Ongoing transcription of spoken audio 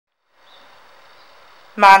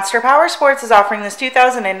Monster Powersports is offering this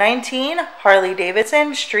 2019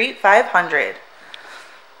 Harley-Davidson Street 500.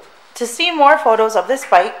 To see more photos of this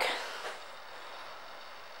bike,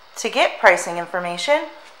 to get pricing information,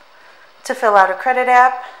 to fill out a credit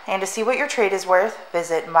app, and to see what your trade is worth,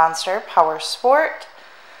 visit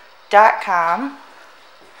monsterpowersport.com.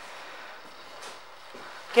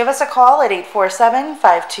 Give us a call at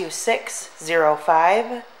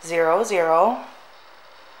 847-526-0500.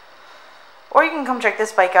 Or you can come check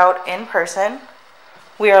this bike out in person.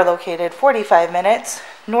 We are located 45 minutes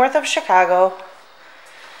north of Chicago,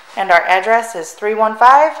 and our address is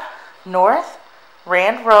 315 North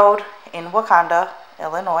Rand Road in Wauconda,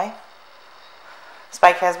 Illinois. This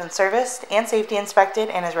bike has been serviced and safety inspected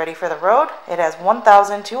and is ready for the road. It has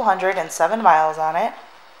 1,207 miles on it.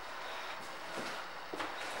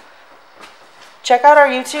 Check out our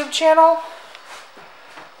YouTube channel,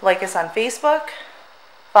 like us on Facebook,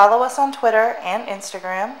 follow us on Twitter and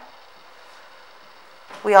Instagram.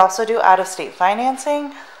 We also do out-of-state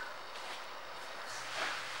financing,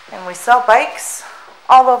 and we sell bikes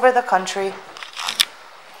all over the country.